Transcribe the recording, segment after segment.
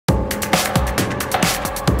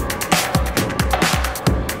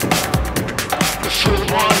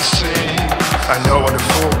I know what the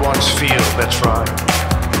fool ones feel, that's right.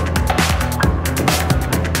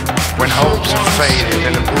 When hopes are faded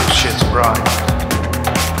and the bullshit's bright.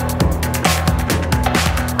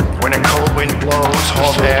 When a cold wind blows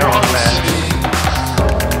hot air on land.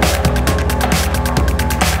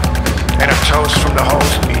 And a toast from the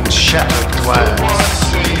host means shattered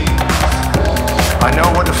glass. I know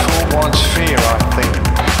what the fool wants fear, I think.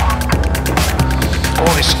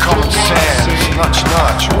 All this common sense, nudge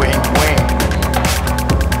nudge, wink wink.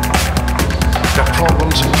 The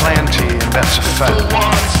problems are plenty and that's a fact.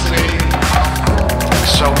 And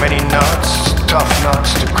so many nuts, tough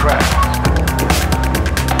nuts to crack.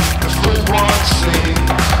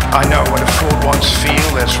 I know what the fool wants feel,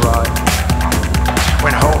 that's right.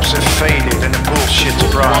 When hopes have faded and the bullshit's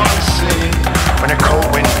bright. When a cold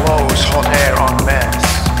wind blows hot air en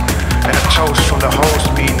masse. And a toast from the host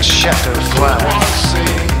means shattered glass.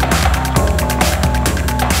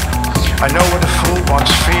 I know what the fool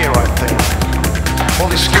wants fear, I think. All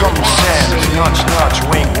this common sense, nudge nudge,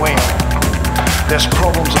 wink wink. There's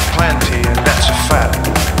problems aplenty and that's a fact.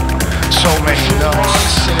 So many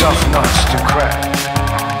nuts, tough nuts to crack.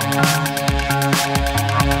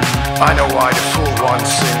 I know why the fool wants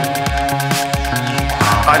sing.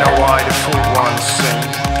 I know why the fool wants sing.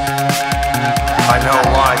 I know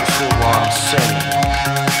why the fool wants sing.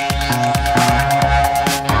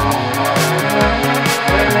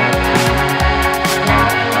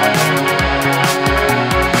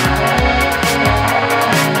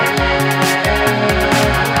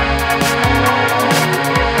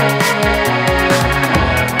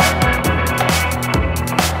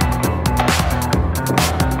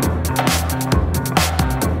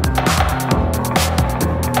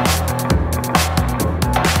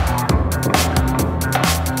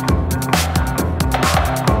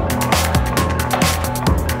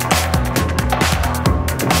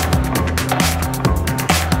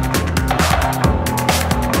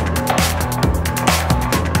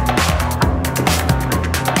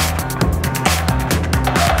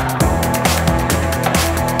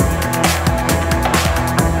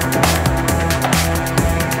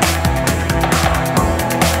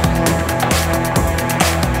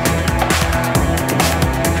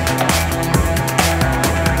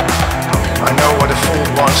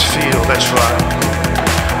 Feel, that's right.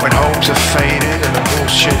 When hopes have faded and the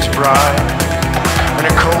bullshit's bright. When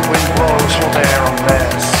a cold wind blows hot air on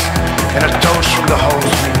mass. And a toast from the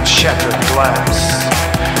host means shattered glass.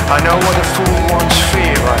 I know what a fool wants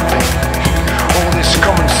fear, I think. All this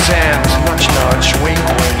common sense, nudge nudge, wink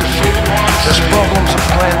wink. There's problems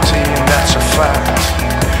aplenty and that's a fact.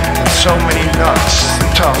 And so many nuts,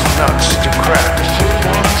 tough nuts to crack.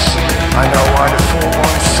 I know why the fool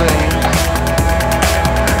wants